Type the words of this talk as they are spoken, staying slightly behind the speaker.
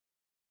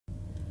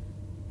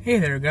Hey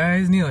there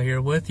guys, Neil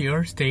here with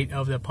your State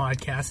of the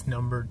Podcast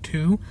number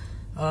 2.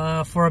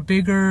 For a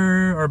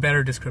bigger or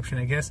better description,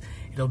 I guess,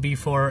 it'll be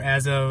for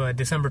as of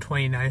December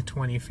 29th,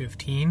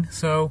 2015.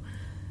 So,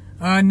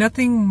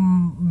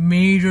 nothing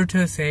major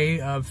to say,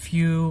 a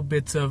few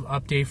bits of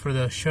update for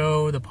the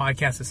show, the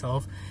podcast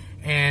itself,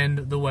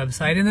 and the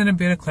website, and then a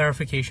bit of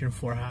clarification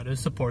for how to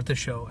support the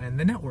show and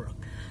the network.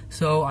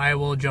 So I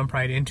will jump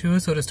right into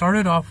it. So to start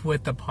it off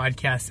with the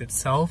podcast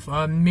itself,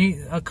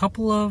 a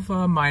couple of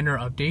minor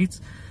updates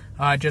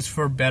just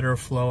for better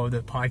flow of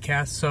the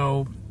podcast.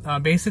 So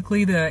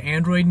basically the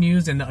Android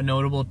news and the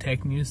notable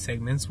tech news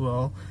segments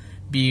will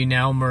be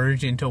now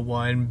merged into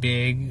one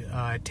big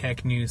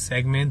tech news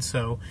segment.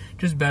 So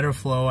just better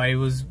flow.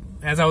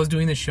 As I was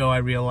doing the show, I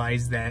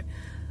realized that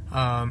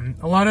a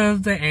lot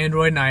of the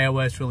Android and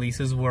iOS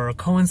releases were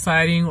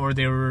coinciding, or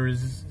there were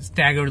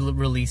staggered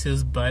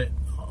releases, but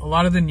a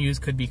lot of the news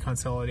could be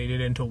consolidated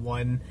into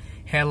one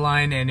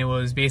headline, and it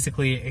was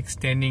basically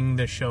extending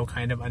the show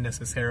kind of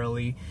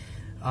unnecessarily,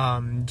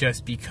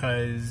 just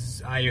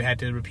because I had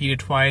to repeat it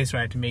twice, or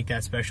I had to make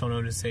that special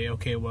note to say,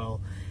 okay,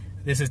 well,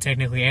 this is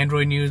technically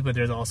Android news, but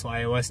there's also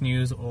iOS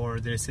news, or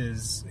this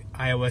is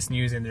iOS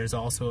news and there's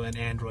also an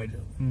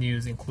Android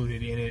news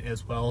included in it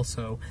as well.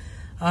 So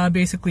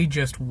basically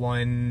just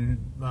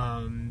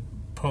one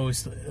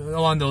post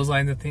along those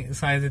lines of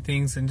sides of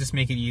things, and just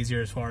make it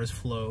easier as far as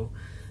flow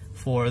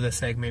for the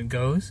segment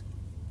goes.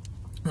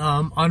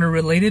 On a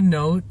related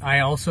note, I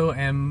also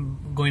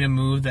am going to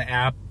move the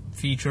app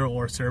feature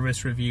or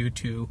service review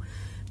to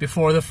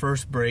before the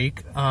first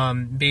break.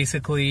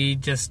 Basically,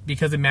 just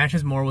because it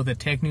matches more with the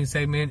tech news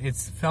segment.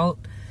 It's felt,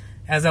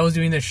 as I was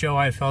doing the show,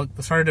 I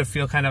started to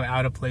feel kind of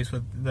out of place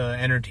with the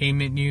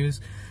entertainment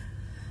news.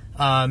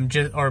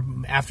 Or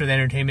after the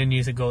entertainment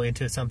news, to go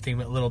into something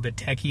a little bit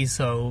techy.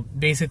 So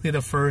basically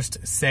the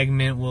first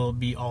segment will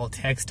be all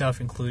tech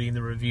stuff, including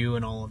the review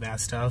and all of that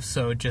stuff.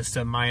 So just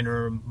a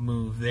minor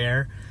move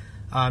there.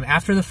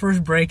 After the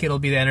first break, it'll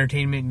be the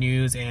entertainment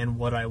news and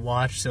what I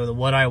watched. So the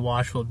what I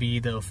watched will be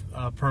the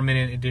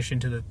permanent addition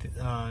to the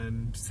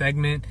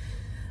segment,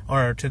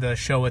 or to the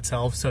show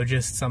itself. So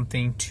just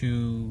something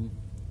to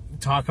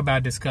talk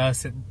about,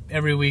 discuss.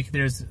 Every week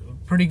there's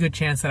pretty good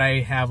chance that I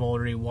have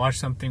already watched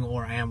something,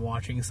 or I am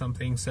watching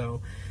something,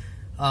 so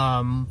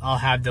I'll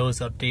have those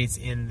updates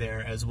in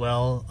there as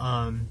well.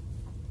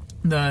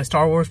 The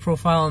Star Wars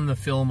profile and the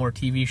film or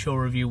TV show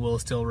review will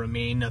still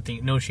remain.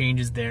 No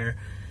changes there.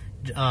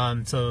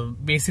 So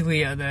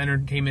basically the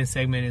entertainment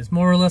segment is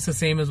more or less the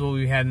same as what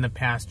we had in the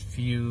past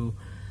few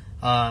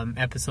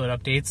episode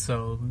updates,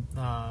 so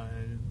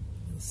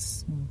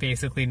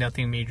basically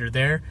nothing major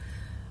there.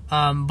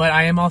 But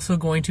I am also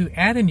going to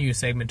add a new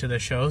segment to the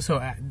show. So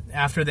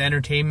after the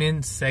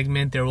entertainment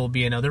segment, there will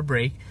be another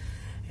break,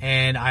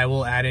 and I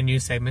will add a new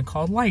segment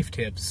called Life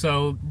Tips.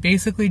 So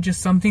basically just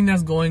something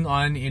that's going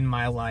on in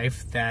my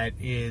life that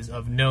is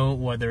of note,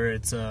 whether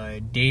it's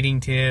a dating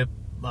tip,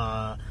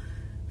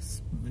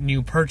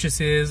 new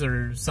purchases,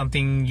 or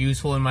something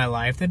useful in my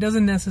life that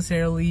doesn't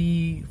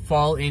necessarily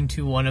fall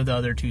into one of the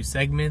other two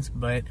segments,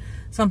 but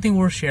something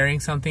worth sharing,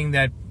 something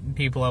that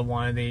people have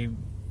wanted. They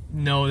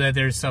know that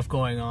there's stuff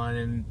going on,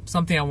 and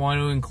something I want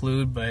to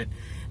include but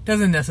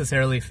doesn't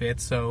necessarily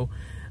fit. So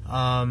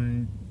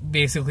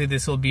basically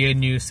this will be a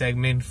new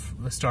segment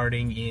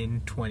starting in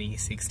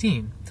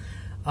 2016.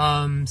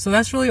 So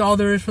that's really all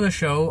there is for the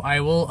show. I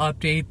will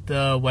update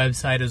the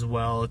website as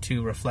well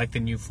to reflect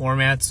the new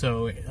format.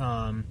 So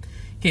in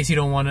case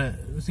you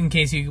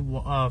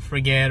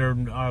forget or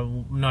are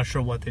not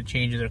sure what the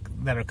changes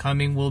that are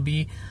coming will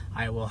be,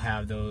 I will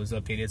have those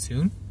updated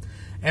soon.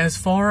 As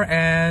far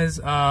as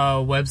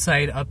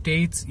website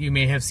updates, you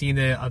may have seen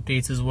the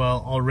updates as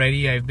well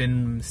already. I've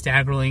been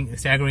staggering the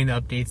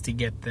updates to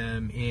get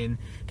them in,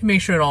 to make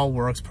sure it all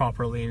works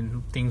properly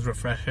and things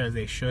refresh as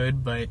they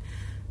should. But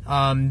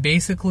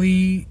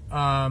basically,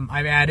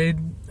 I've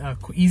added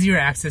easier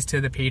access to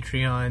the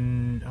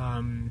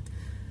Patreon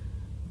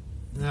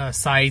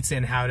sites,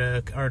 and how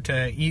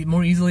to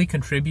more easily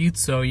contribute.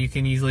 So you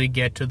can easily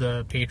get to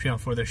the Patreon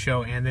for the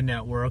show and the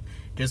network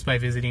just by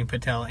visiting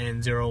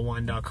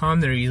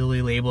pateln01.com. They're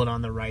easily labeled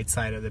on the right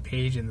side of the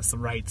page in the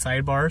right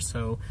sidebar.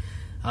 So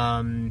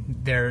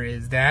there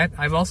is that.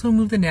 I've also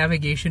moved the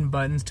navigation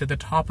buttons to the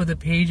top of the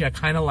page. I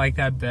kind of like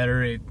that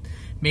better. It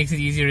makes it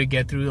easier to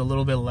get through, a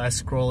little bit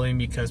less scrolling,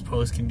 because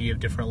posts can be of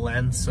different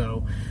lengths.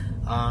 So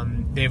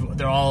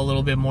they're all a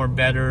little bit more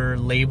better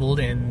labeled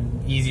and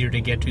easier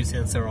to get to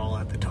since they're all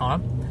at the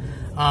top.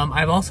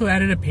 I've also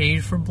added a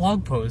page for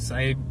blog posts.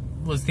 I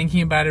was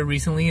thinking about it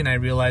recently, and I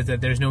realized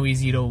that there's no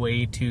easy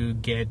way to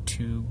get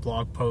to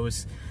blog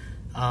posts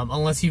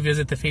unless you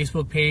visit the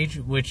Facebook page,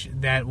 which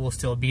that will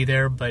still be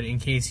there. But in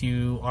case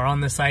you are on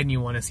the site and you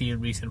want to see a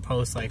recent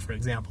post, like for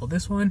example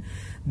this one,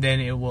 then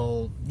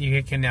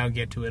you can now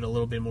get to it a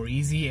little bit more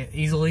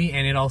easily,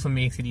 and it also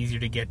makes it easier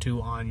to get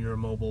to on your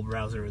mobile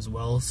browser as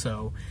well.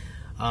 So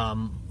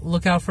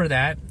look out for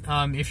that.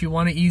 If you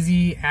want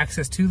easy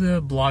access to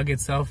the blog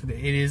itself,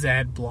 it is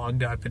at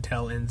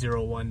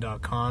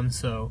blog.pateln01.com.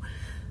 So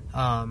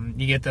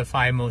You get the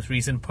 5 most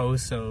recent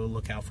posts, so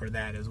look out for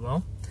that as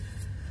well.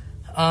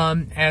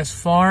 As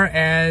far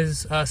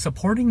as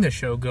supporting the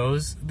show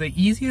goes, the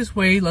easiest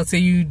way, let's say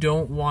you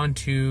don't want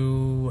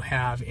to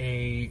have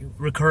a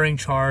recurring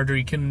charge,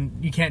 or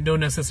don't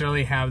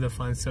necessarily have the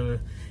funds to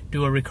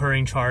do a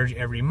recurring charge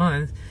every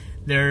month.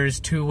 There's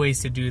 2 ways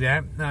to do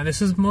that.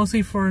 This is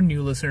mostly for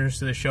new listeners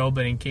to the show,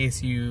 but in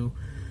case you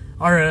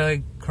are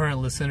a current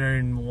listener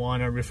and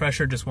want a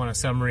refresher, just want a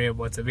summary of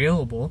what's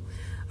available.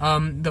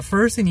 The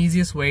first and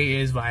easiest way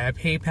is via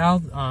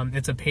PayPal.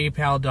 It's a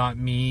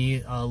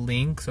paypal.me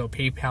link, so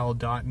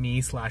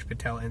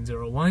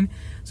paypal.me/PatelN01.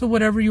 So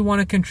whatever you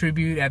want to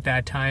contribute at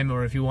that time,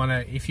 or if you want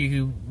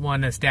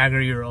to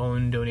stagger your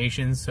own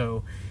donations.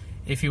 So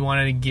if you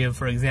wanted to give,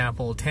 for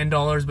example,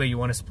 $10, but you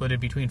want to split it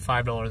between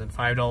 $5 and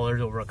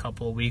 $5 over a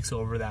couple of weeks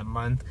over that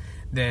month,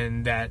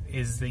 then that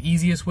is the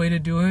easiest way to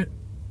do it.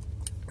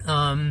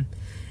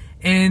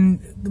 And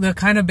the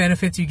kind of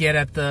benefits you get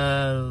at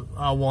the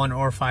 $1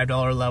 or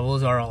 $5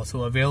 levels are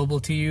also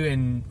available to you,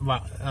 and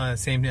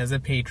same as a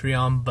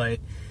Patreon, but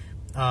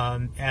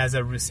as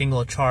a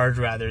single charge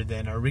rather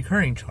than a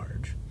recurring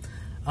charge.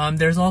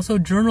 There's also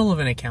Journal of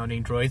an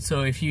Accounting Droid,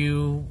 so if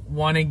you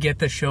want to get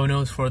the show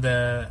notes for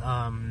the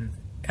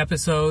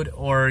episode,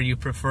 or you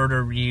prefer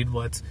to read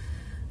what's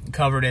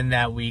covered in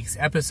that week's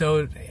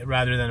episode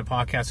rather than a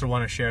podcast, or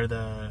want to share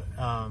the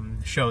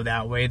show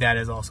that way, that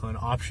is also an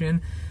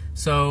option.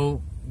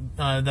 So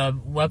the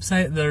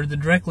website, the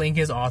direct link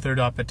is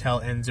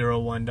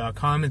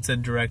author.pateln01.com. It's a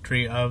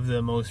directory of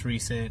the most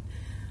recent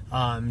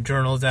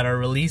journals that are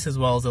released, as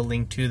well as a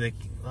link to the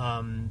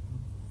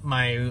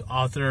my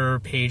author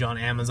page on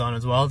Amazon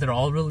as well. They're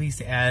all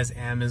released as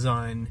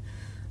Amazon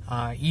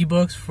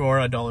ebooks for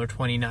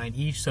 $1.29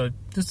 each. So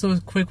just a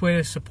quick way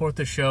to support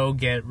the show,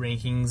 get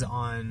rankings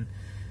on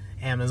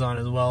Amazon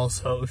as well.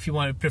 So if you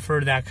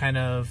prefer that kind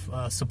of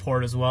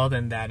support as well,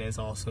 then that is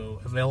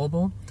also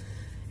available.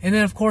 And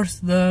then, of course,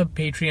 the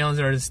Patreons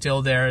are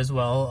still there as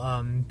well.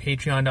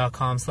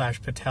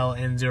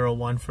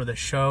 Patreon.com/PatelN01 for the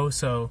show.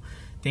 So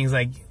things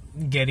like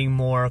getting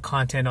more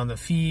content on the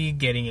feed,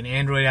 getting an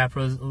Android app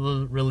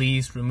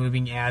released,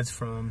 removing ads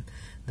from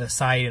the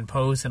site and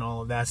posts and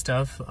all of that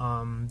stuff.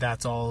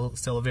 That's all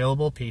still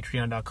available.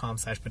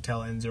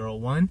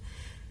 Patreon.com/PatelN01.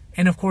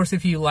 And of course,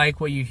 if you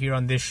like what you hear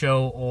on this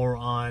show or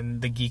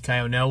on the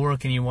Geek.io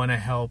network, and you want to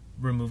help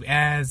remove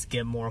ads,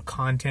 get more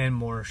content,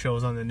 more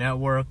shows on the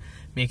network,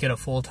 make it a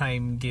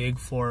full-time gig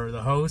for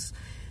the host,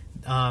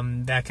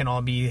 that can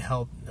all be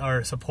helped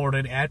or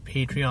supported at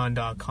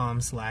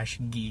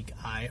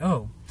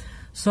patreon.com/geekio.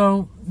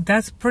 So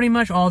that's pretty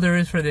much all there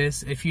is for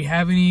this. If you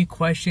have any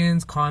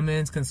questions,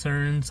 comments,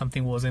 concerns,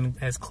 something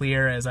wasn't as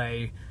clear as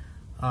I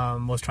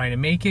was trying to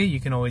make it, you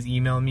can always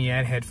email me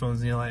at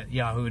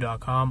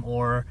headphonesneil@yahoo.com,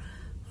 or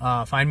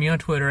find me on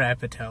Twitter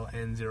at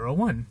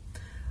PatelN01.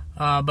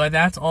 But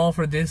that's all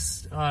for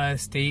this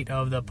state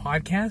of the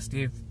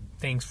podcast.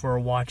 Thanks for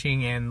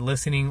watching and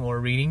listening,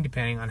 or reading,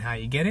 depending on how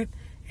you get it.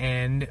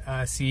 And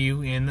see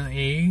you in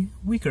a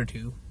week or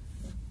two.